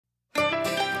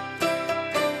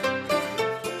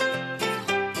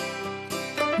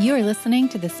You are listening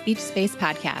to the Speech Space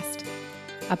Podcast,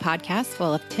 a podcast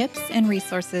full of tips and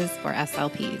resources for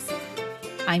SLPs.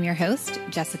 I'm your host,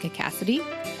 Jessica Cassidy,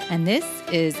 and this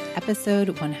is episode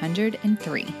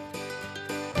 103.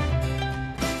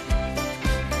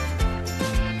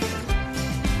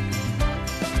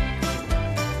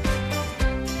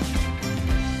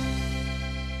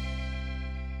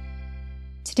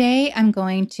 Today, I'm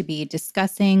going to be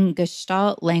discussing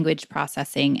Gestalt language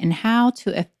processing and how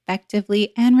to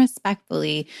effectively and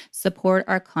respectfully support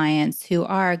our clients who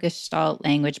are Gestalt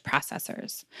language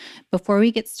processors. Before we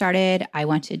get started, I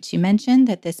wanted to mention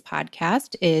that this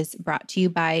podcast is brought to you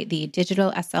by the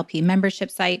Digital SLP membership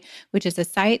site, which is a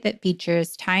site that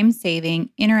features time-saving,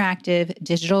 interactive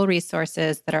digital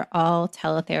resources that are all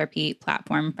teletherapy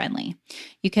platform friendly.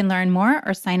 You can learn more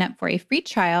or sign up for a free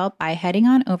trial by heading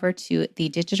on over to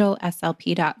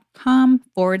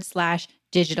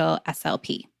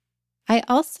thedigitalslp.com/digitalslp. I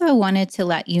also wanted to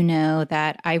let you know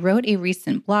that I wrote a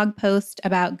recent blog post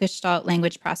about Gestalt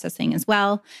language processing as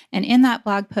well. And in that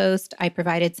blog post, I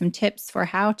provided some tips for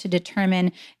how to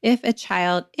determine if a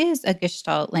child is a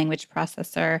Gestalt language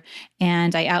processor.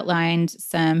 And I outlined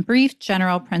some brief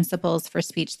general principles for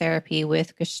speech therapy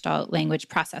with Gestalt language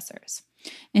processors.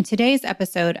 In today's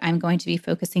episode, I'm going to be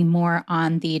focusing more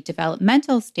on the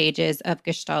developmental stages of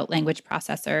Gestalt language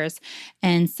processors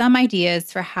and some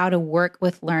ideas for how to work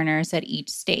with learners at each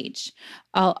stage.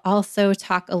 I'll also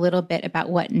talk a little bit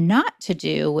about what not to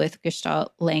do with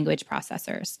Gestalt language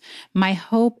processors. My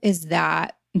hope is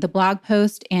that the blog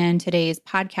post and today's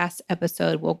podcast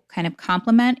episode will kind of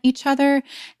complement each other,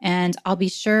 and I'll be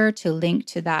sure to link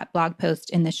to that blog post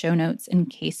in the show notes in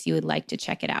case you would like to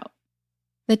check it out.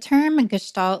 The term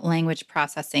Gestalt language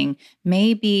processing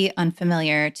may be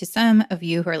unfamiliar to some of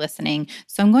you who are listening,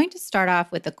 so I'm going to start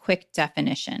off with a quick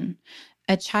definition.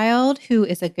 A child who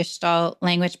is a Gestalt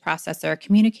language processor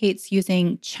communicates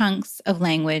using chunks of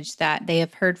language that they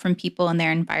have heard from people in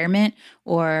their environment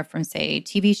or from, say,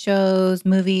 TV shows,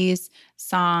 movies,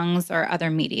 songs, or other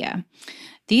media.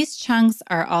 These chunks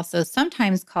are also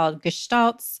sometimes called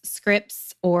gestalts,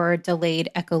 scripts, or delayed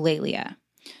echolalia.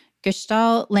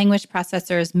 Gestalt language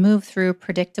processors move through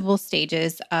predictable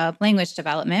stages of language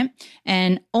development,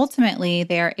 and ultimately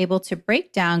they are able to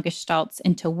break down gestalts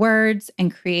into words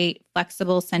and create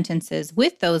flexible sentences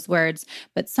with those words,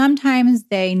 but sometimes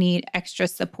they need extra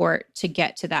support to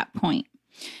get to that point.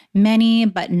 Many,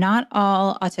 but not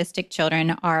all, autistic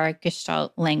children are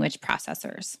Gestalt language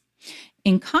processors.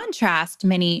 In contrast,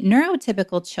 many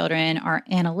neurotypical children are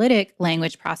analytic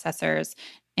language processors,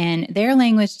 and their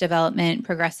language development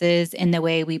progresses in the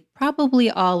way we probably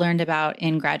all learned about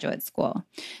in graduate school.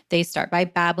 They start by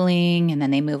babbling, and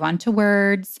then they move on to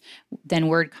words, then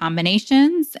word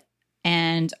combinations,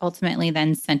 and ultimately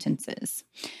then sentences.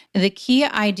 The key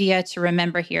idea to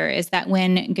remember here is that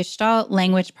when Gestalt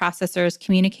language processors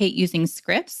communicate using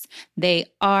scripts, they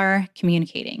are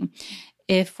communicating.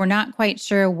 If we're not quite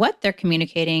sure what they're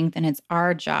communicating, then it's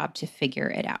our job to figure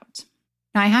it out.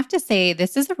 Now, I have to say,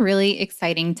 this is a really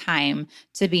exciting time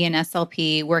to be an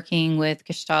SLP working with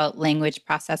Gestalt language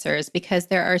processors because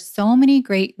there are so many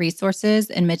great resources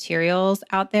and materials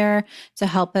out there to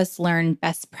help us learn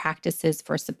best practices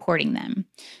for supporting them.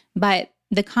 But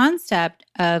the concept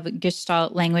of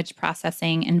Gestalt language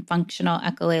processing and functional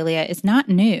echolalia is not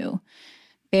new.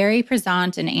 Barry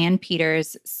Prezant and Ann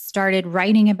Peters started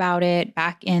writing about it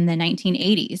back in the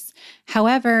 1980s.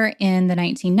 However, in the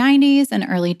 1990s and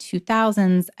early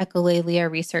 2000s, echolalia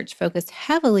research focused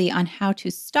heavily on how to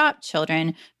stop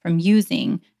children from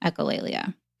using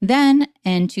echolalia. Then,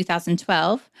 in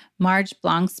 2012, Marge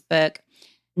Blanc's book,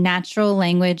 Natural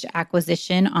Language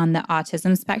Acquisition on the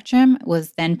Autism Spectrum,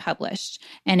 was then published,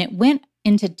 and it went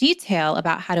into detail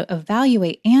about how to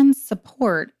evaluate and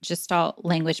support Gestalt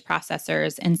language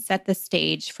processors and set the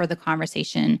stage for the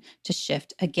conversation to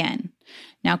shift again.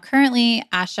 Now, currently,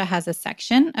 ASHA has a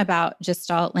section about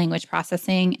Gestalt language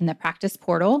processing in the practice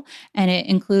portal, and it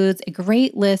includes a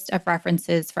great list of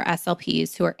references for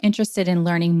SLPs who are interested in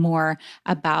learning more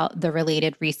about the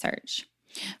related research.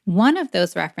 One of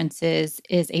those references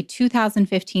is a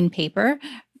 2015 paper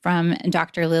from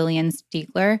Dr. Lillian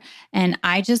Stiegler, and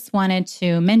I just wanted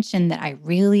to mention that I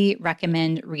really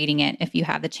recommend reading it if you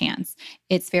have the chance.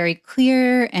 It's very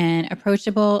clear and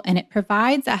approachable, and it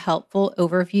provides a helpful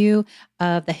overview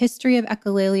of the history of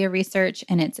echolalia research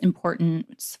and its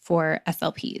importance for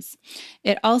SLPs.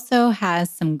 It also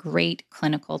has some great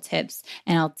clinical tips,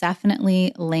 and I'll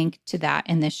definitely link to that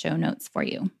in the show notes for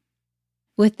you.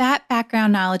 With that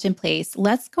background knowledge in place,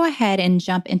 let's go ahead and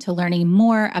jump into learning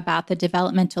more about the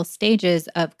developmental stages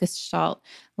of Gestalt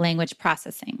language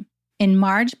processing. In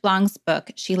Marge Blanc's book,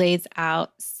 she lays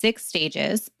out 6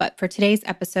 stages, but for today's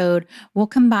episode, we'll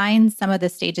combine some of the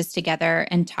stages together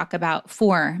and talk about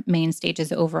 4 main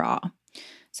stages overall.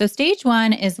 So stage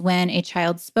 1 is when a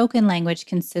child's spoken language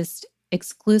consists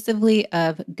exclusively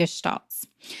of gestalts.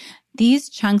 These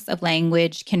chunks of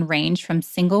language can range from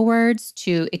single words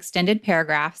to extended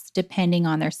paragraphs depending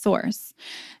on their source.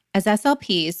 As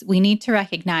SLPs, we need to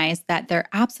recognize that there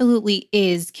absolutely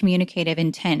is communicative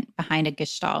intent behind a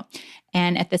gestalt.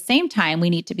 And at the same time, we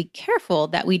need to be careful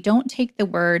that we don't take the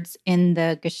words in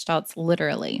the gestalts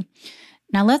literally.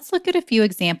 Now let's look at a few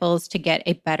examples to get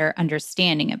a better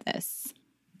understanding of this.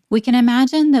 We can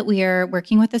imagine that we are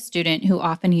working with a student who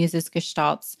often uses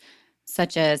gestalts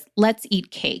such as let's eat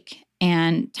cake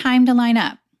and time to line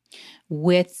up.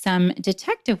 With some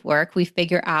detective work, we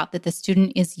figure out that the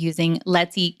student is using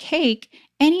let's eat cake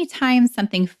anytime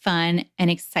something fun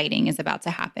and exciting is about to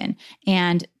happen,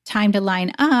 and time to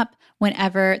line up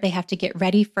whenever they have to get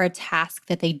ready for a task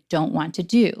that they don't want to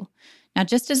do. Now,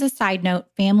 just as a side note,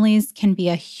 families can be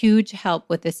a huge help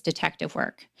with this detective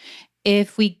work.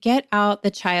 If we get out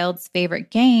the child's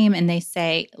favorite game and they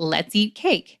say, let's eat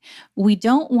cake, we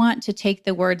don't want to take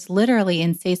the words literally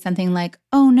and say something like,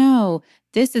 oh no,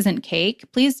 this isn't cake.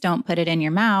 Please don't put it in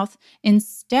your mouth.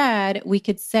 Instead, we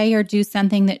could say or do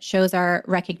something that shows our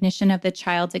recognition of the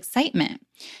child's excitement.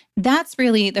 That's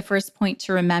really the first point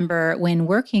to remember when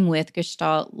working with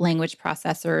Gestalt language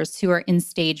processors who are in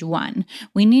stage 1.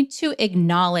 We need to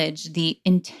acknowledge the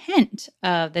intent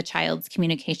of the child's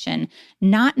communication,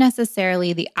 not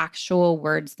necessarily the actual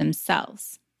words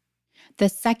themselves. The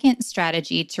second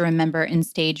strategy to remember in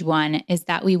stage 1 is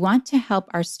that we want to help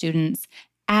our students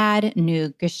add new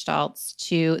gestalts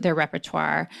to their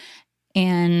repertoire.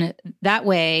 And that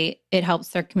way, it helps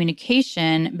their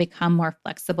communication become more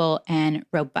flexible and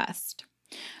robust.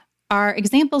 Our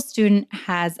example student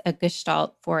has a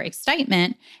gestalt for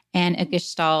excitement and a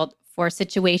gestalt for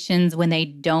situations when they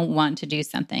don't want to do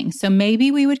something. So maybe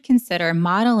we would consider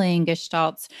modeling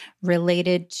gestalts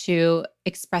related to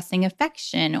expressing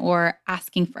affection or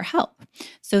asking for help.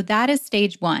 So that is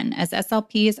stage 1. As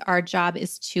SLPs, our job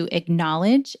is to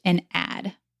acknowledge and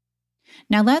add.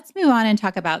 Now let's move on and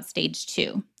talk about stage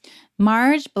 2.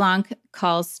 Marge Blanc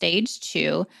calls stage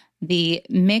 2 the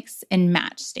mix and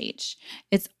match stage.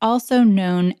 It's also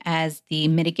known as the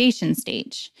mitigation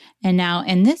stage. And now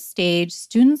in this stage,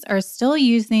 students are still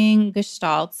using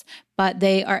gestalts, but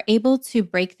they are able to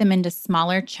break them into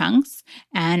smaller chunks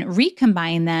and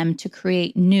recombine them to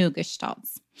create new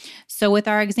gestalts. So with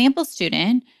our example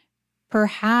student,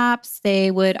 perhaps they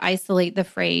would isolate the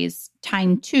phrase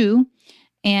time to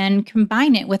and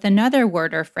combine it with another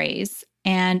word or phrase.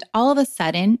 And all of a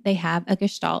sudden, they have a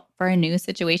gestalt for a new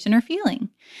situation or feeling.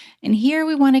 And here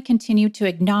we want to continue to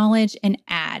acknowledge and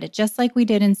add, just like we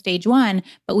did in stage 1,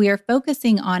 but we are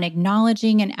focusing on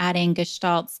acknowledging and adding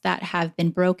gestalts that have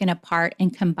been broken apart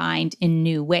and combined in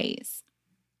new ways.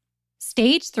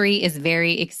 Stage 3 is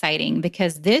very exciting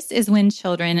because this is when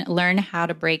children learn how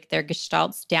to break their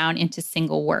gestalts down into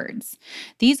single words.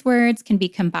 These words can be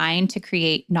combined to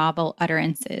create novel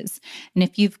utterances. And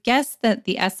if you've guessed that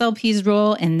the SLP's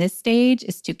role in this stage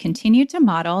is to continue to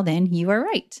model, then you are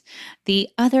right. The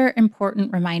other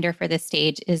important reminder for this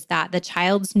stage is that the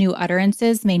child's new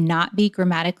utterances may not be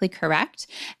grammatically correct,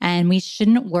 and we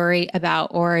shouldn't worry about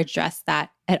or address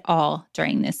that at all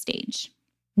during this stage.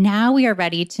 Now we are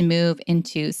ready to move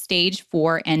into stage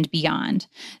 4 and beyond.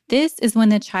 This is when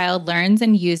the child learns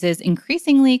and uses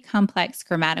increasingly complex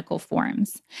grammatical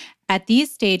forms. At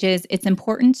these stages, it's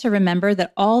important to remember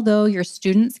that although your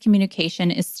student's communication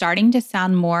is starting to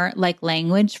sound more like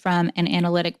language from an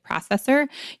analytic processor,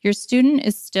 your student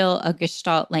is still a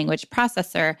Gestalt language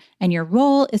processor, and your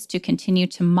role is to continue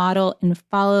to model and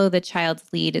follow the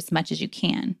child's lead as much as you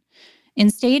can. In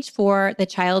stage 4, the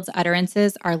child's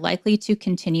utterances are likely to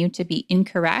continue to be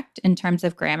incorrect in terms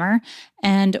of grammar.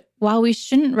 And while we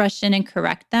shouldn't rush in and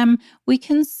correct them, we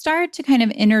can start to kind of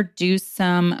introduce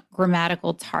some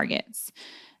grammatical targets.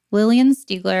 Lillian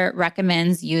Stiegler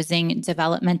recommends using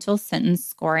developmental sentence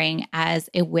scoring as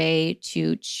a way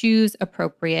to choose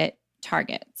appropriate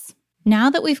targets. Now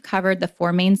that we've covered the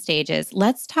 4 main stages,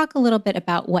 let's talk a little bit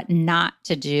about what not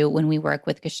to do when we work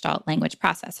with Gestalt language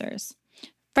processors.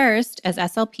 First, as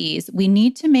SLPs, we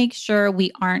need to make sure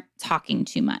we aren't talking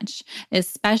too much,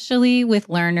 especially with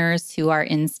learners who are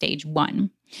in stage 1.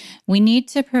 We need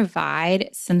to provide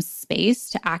some space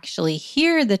to actually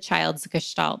hear the child's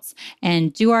gestalts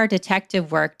and do our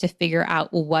detective work to figure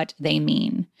out what they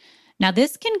mean. Now,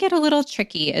 this can get a little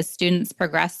tricky as students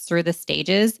progress through the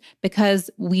stages because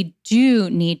we do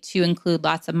need to include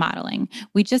lots of modeling.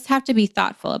 We just have to be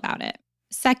thoughtful about it.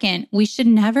 Second, we should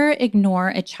never ignore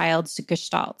a child's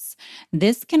gestalts.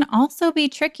 This can also be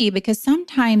tricky because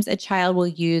sometimes a child will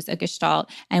use a gestalt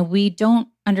and we don't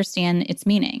understand its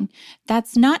meaning.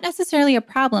 That's not necessarily a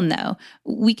problem, though.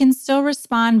 We can still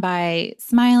respond by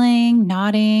smiling,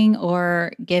 nodding,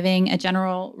 or giving a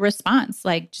general response,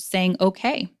 like just saying,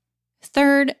 okay.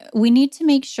 Third, we need to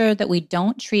make sure that we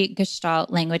don't treat Gestalt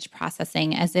language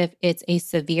processing as if it's a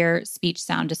severe speech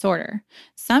sound disorder.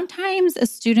 Sometimes a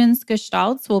student's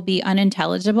Gestalts will be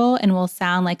unintelligible and will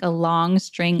sound like a long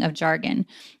string of jargon.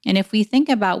 And if we think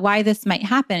about why this might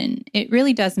happen, it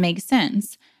really does make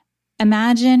sense.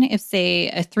 Imagine if, say,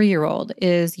 a 3-year-old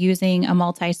is using a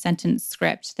multi sentence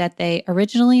script that they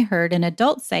originally heard an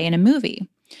adult say in a movie.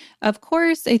 Of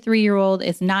course, a 3-year-old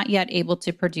is not yet able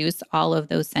to produce all of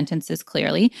those sentences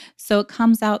clearly, so it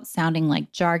comes out sounding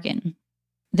like jargon.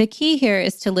 The key here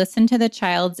is to listen to the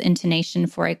child's intonation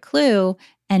for a clue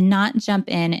and not jump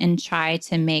in and try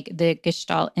to make the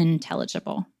gestalt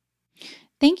intelligible.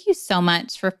 Thank you so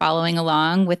much for following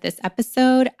along with this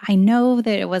episode. I know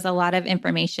that it was a lot of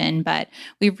information, but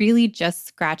we really just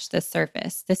scratched the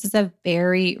surface. This is a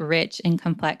very rich and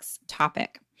complex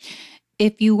topic.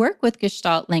 If you work with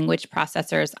Gestalt language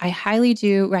processors, I highly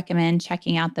do recommend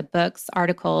checking out the books,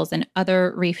 articles, and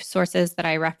other resources that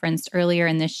I referenced earlier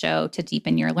in this show to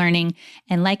deepen your learning.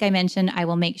 And like I mentioned, I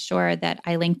will make sure that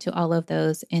I link to all of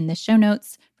those in the show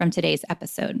notes from today's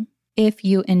episode. If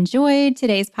you enjoyed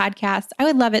today's podcast, I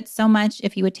would love it so much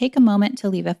if you would take a moment to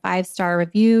leave a 5-star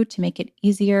review to make it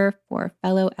easier for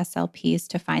fellow SLPs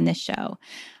to find this show.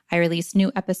 I release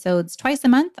new episodes twice a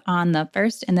month on the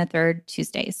first and the third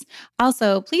Tuesdays.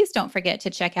 Also, please don't forget to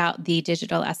check out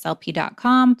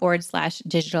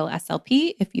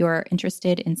thedigitalslp.com/digitalslp if you're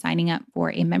interested in signing up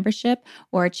for a membership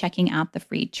or checking out the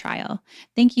free trial.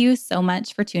 Thank you so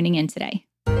much for tuning in today.